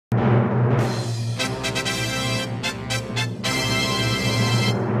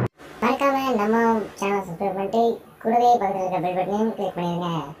பண்ணிட்டு கூடவே பக்கத்தில் இருக்க பெல் பட்டனையும் கிளிக் பண்ணிடுங்க.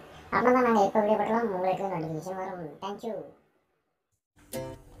 அப்போ தான் நாங்கள் எப்போ வீடியோ போட்டாலும் உங்களுக்கு நோட்டிஃபிகேஷன் வரும். தேங்க்யூ.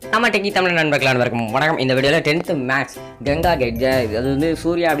 நம்ம டெக்கி தமிழ் நண்பர்கள் அனைவருக்கும் வணக்கம். இந்த வீடியோவில் 10th மேக்ஸ் கங்கா கைட், அது வந்து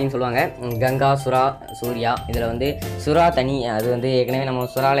சூர்யா அப்படின்னு சொல்லுவாங்க. கங்கா, சுறா, சூர்யா. இதில் வந்து சுறா தனி, அது வந்து ஏற்கனவே நம்ம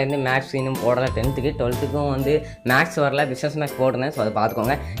சுறாலேருந்து மேக்ஸ் இன்னும் போடலை. 10th 12th வந்து மேக்ஸ் வரல, பிஸ்னஸ் மேக்ஸ் போட்டிருந்தேன். ஸோ அதை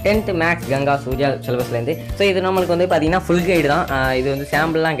பார்த்துக்கோங்க. 10th maths Ganga Surya சிலபஸ்லேருந்து. So இது நம்மளுக்கு வந்து பார்த்திங்கன்னா ஃபுல் கைடு தான். இது வந்து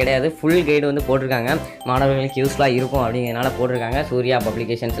சாம்பிள்லாம் கிடையாது, ஃபுல் கைடு வந்து போட்டிருக்காங்க. மாணவர்களுக்கு யூஸ்ஃபுல்லாக இருக்கும் அப்படிங்கிறனால போட்டிருக்காங்க. சூர்யா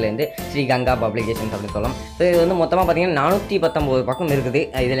பப்ளிகேஷன்ஸ்லேருந்து ஸ்ரீ கங்கா பப்ளிகேஷன்ஸ் அப்படின்னு சொல்லலாம். ஸோ இது வந்து மொத்தமாக பார்த்திங்கன்னா 419 பக்கம் இருக்குது.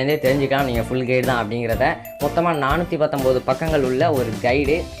 இதுலேருந்தே தெரிஞ்சுக்கலாம் நீங்கள் ஃபுல் கைடு தான் அப்படிங்கிறத. மொத்தமாக 419 பக்கங்கள் உள்ள ஒரு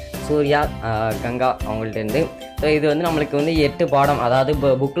கைடு சூர்யா கங்கா அவங்கள்ட்டேருந்து. ஸோ இது வந்து நம்மளுக்கு வந்து 8 பாடம், அதாவது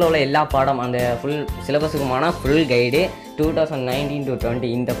இப்போ புக்கில் உள்ள எல்லா பாடம், அந்த ஃபுல் சிலபஸுக்குமான ஃபுல் கைடு 2019 to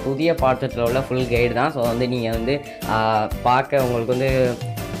 20 இந்த புதிய பாடத்தில் உள்ள ஃபுல் கைடு தான். ஸோ வந்து நீங்கள் வந்து பார்க்க உங்களுக்கு வந்து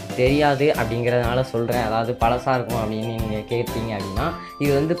தெரியாது அப்படிங்கிறதுனால சொல்கிறேன். அதாவது பழசாக இருக்கும் அப்படின்னு நீங்கள் கேட்பீங்க அப்படின்னா,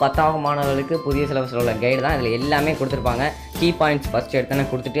 இது வந்து 10ஆம் மாணவர்களுக்கு புதிய சிலபஸில் உள்ள கைடு தான். இதில் எல்லாமே கொடுத்துருப்பாங்க. கீ பாயிண்ட்ஸ் ஃபஸ்ட் எடுத்தோன்னே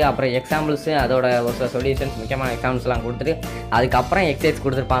கொடுத்துட்டு, அப்புறம் எக்ஸாம்பிள்ஸு, அதோட ஒரு சில சொல்யூஷன்ஸ், முக்கியமான எக்ஸாம்பிள்ஸ்லாம் கொடுத்துட்டு, அதுக்கப்புறம் எக்ஸசைஸ்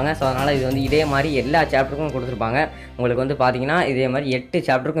கொடுத்துருப்பாங்க. ஸோ அதனால் இது வந்து இதே மாதிரி எல்லா சாப்டருக்கும் கொடுத்துருப்பாங்க. உங்களுக்கு வந்து பார்த்தீங்கன்னா இதே மாதிரி 8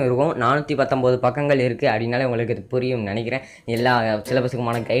 சாப்டருக்கும் இருக்கும். 419 பக்கங்கள் இருக்குது அப்படின்னாலே உங்களுக்கு இது புரியும் நினைக்கிறேன். எல்லா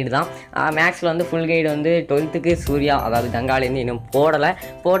சிலபஸுக்குமான கைடு தான். மேக்ஸில் வந்து ஃபுல் கைடு வந்து 12th சூர்யா, அதாவது கங்காலேருந்து இன்னும் போடலை.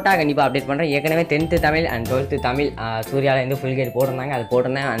 போட்டால் கண்டிப்பாக அப்டேட் பண்ணுறேன். ஏற்கனவே 10th Tamil and 12th Tamil சூர்யாவிலேருந்து full guide போட்டிருந்தாங்க. அது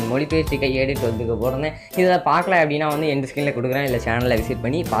போட்டிருந்தேன். அண்ட் மொழிபெயர்ச்சி கையேடு 12th போட்டிருந்தேன். இதில் பார்க்கல அப்படின்னா வந்து எந்த ஸ்கிரீனில் கொடுக்குறேன், இல்லை சேனலில் விசிட்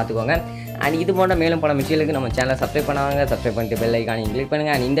பண்ணி பார்த்துக்கோங்க. அண்ட் இது போன்ற மேலும் பல விஷயங்களுக்கு நம்ம சேனலை சப்ஸ்கிரைப் பண்ணுவாங்க. சப்ஸ்கிரைப் பண்ணிட்டு பெல் ஐக்கானையும் கிளிக்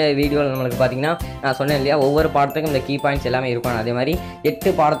பண்ணுங்கள். அண்ட் இந்த வீடியோவில் நம்மளுக்கு பார்த்தீங்கன்னா நான் சொன்னேன் இல்லையா, ஒவ்வொரு பாடத்துக்கும் இந்த கீ பாயிண்ட்ஸ் எல்லாமே இருக்கும். அதே மாதிரி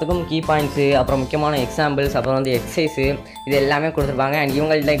 8 பாடத்துக்கும் கீ பாயிண்ட்ஸு, அப்புறம் முக்கியமான எக்ஸாம்பிள்ஸ், அப்புறம் வந்து எக்ஸசைஸு, இது எல்லாமே கொடுத்துருப்பாங்க. அண்ட்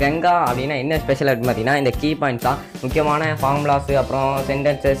இவங்கள்ட்ட கங்கா அப்படின்னா என்ன ஸ்பெஷல் அப்படின்னு பார்த்தீங்கன்னா, இந்த கீ பாயிண்ட்ஸ் தான். முக்கியமான ஃபார்முலாஸு, அப்புறம்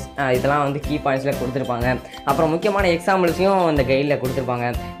சென்டென்சஸ், இதெல்லாம் வந்து கீ பாயிண்ட்ஸில் கொடுத்துருப்பாங்க. அப்புறம் முக்கியமான எக்ஸாம்பிள்ஸையும் இந்த கைடில் கொடுத்துருப்பாங்க.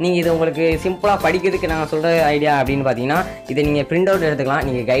 நீங்கள் இது உங்களுக்கு சிம்பிளாக படிக்கிறதுக்கு நான் சொல்கிற ஐடியா அப்படின்னு பார்த்தீங்கன்னா, இதை நீங்கள் பிரிண்ட் அவுட் எடுத்துக்கலாம்.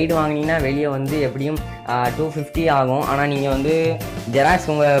 நீங்கள் கைடு வாங்கினீங்கன்னா வெளியே வந்து எப்படியும் 250 ஆகும். ஆனால் நீங்கள் வந்து ஜெராக்ஸ்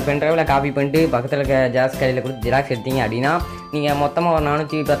உங்கள் பென்ட்ரைவில் காப்பி பண்ணிட்டு பக்கத்தில் இருக்க ஜெராக்ஸ் கடையில் கொடுத்து ஜெராக்ஸ் எடுத்தீங்க அப்படின்னா, நீங்கள் மொத்தமாக ஒரு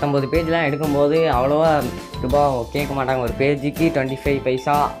 419 பேஜ்லாம் எடுக்கும்போது அவ்வளோவா ரூபா கேட்க மாட்டாங்க. ஒரு பேஜுக்கு 25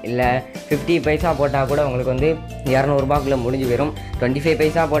 பைசா இல்லை 50 பைசா போட்டால் கூட உங்களுக்கு வந்து 200 ரூபாய்க்குள்ளே முடிஞ்சு போயிடும். 25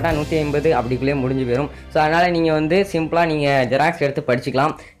 பைசா போட்டால் 150 அப்படிக்குள்ளே முடிஞ்சு போயிடும். ஸோ அதனால் நீங்கள் வந்து சிம்பிளாக நீங்கள் ஜெராக்ஸ் எடுத்து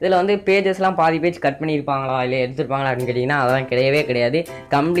படிச்சுக்கலாம். இதில் வந்து பேஜஸ்லாம் பாதி பேஜ் கட் பண்ணியிருப்பாங்களா இல்லை எடுத்துருப்பாங்களா அப்படின்னு கேட்டிங்கன்னா, அதெல்லாம் கிடையவே கிடையாது.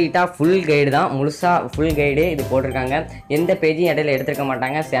 கம்ப்ளீட்டாக ஃபுல் கைடு தான். முழுசாக ஃபுல் கைடு இது போட்டிருக்காங்க. எந்த பேஜையும் இடையில எடுத்துருக்க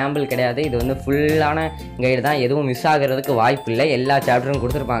மாட்டாங்க. சாம்பிள் கிடையாது. இது வந்து ஃபுல்லான கைடு தான். எதுவும் மிஸ் ஆகிறதுக்கு வாய்ப்பு இல்லை. எல்லா சாப்டரும்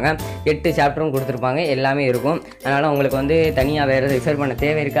கொடுத்துருப்பாங்க. 8 சாப்டரும் கொடுத்துருப்பாங்க. எல்லாமே இருக்கும். அதனால் உங்களுக்கு வந்து தனியாக வேறு ரிசர்வ் பண்ண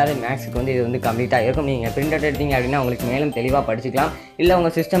தேவை இருக்காது. மேக்ஸுக்கு வந்து இது வந்து கம்ப்ளீட்டாக இருக்கும். நீங்கள் பிரிண்ட் அவுட் எடுத்தீங்க அப்படின்னா உங்களுக்கு மேலும் தெளிவாக படிச்சுக்கலாம். இல்லை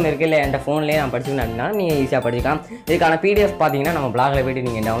உங்கள் சிஸ்டம் இருக்குது, இல்லை என் ஃபோன்லேயே நான் படிச்சுக்கணும் அப்படின்னா நீங்கள் ஈஸியாக படிச்சுக்கலாம். இதுக்கான PDF பார்த்தீங்கன்னா நம்ம பிளாகில் போய்ட்டு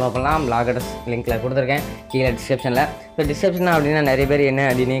நீங்கள் டவுன்லோட் பண்ணலாம். பிளாக் அட்ரஸ் லிங்க்கில் கொடுத்துருக்கேன் கீழே டிஸ்கிரிப்ஷனில். ஸோ டிஸ்கிரிப்ஷன் அப்படின்னா நிறைய பேர் என்ன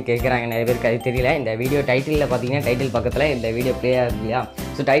அப்படின்னு கேட்குறாங்க. நிறைய பேருக்கு அது தெரியல. இந்த வீடியோ டைட்டிலில் பார்த்தீங்கன்னா, டைட்டில் பக்கத்தில் இந்த வீடியோ ப்ளே ஆகுது இல்லையா,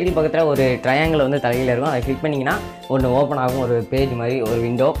 ஸோ டைட்டில் பக்கத்தில் ஒரு ட்ரையாங்கிள் வந்து தலையில் இருக்கும். அதை கிளிக் பண்ணிங்கன்னா ஒன்று ஓப்பன் ஆகும், ஒரு பேஜ் மாதிரி, ஒரு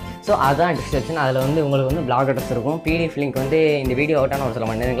விண்டோ. ஸோ அதுதான் டிஸ்கிரிப்ஷன். அதில் வந்து உங்களுக்கு வந்து பிளாக் அட்ரஸ் இருக்கும். PDF லிங்க் வந்து இந்த வீடியோ அவுட்டான ஒரு சில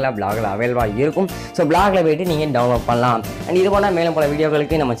மணி நேரங்களில் பிளாகில் அவைலபிளாக இருக்கும். ஸோ பிளாகில் போய்ட்டு நீங்கள் டவுன்லோட் பண்ணலாம். அண்ட் இது போன்ற மேலும் பல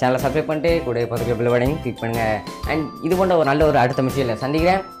வீடியோக்களுக்கு நம்ம சேனலை சப்ஸ்கிரைப் பண்ணிட்டு கூட பக்கத்தில் பெல் பட்டனையும் கிளிக் பண்ணுங்கள். அண்ட் இது போன்ற ஒரு நல்ல ஒரு அடுத்த விஷயம்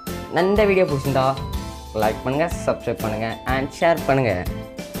சந்திக்கிறேன். இந்த வீடியோ பிடிச்சிருந்தா லைக் பண்ணுங்கள், சப்ஸ்கிரைப் பண்ணுங்கள் அண்ட் ஷேர் பண்ணுங்கள்.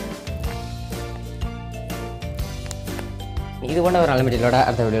 இது போன்ற ஒரு நல்ல வீடியோட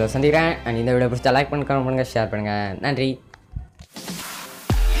அடுத்த வீடியோவில் சந்திக்கிறேன். அண்ட் இந்த வீடியோ பிடிச்சா லைக் பண்ணுங்கள், ஷேர் பண்ணுங்கள். நன்றி.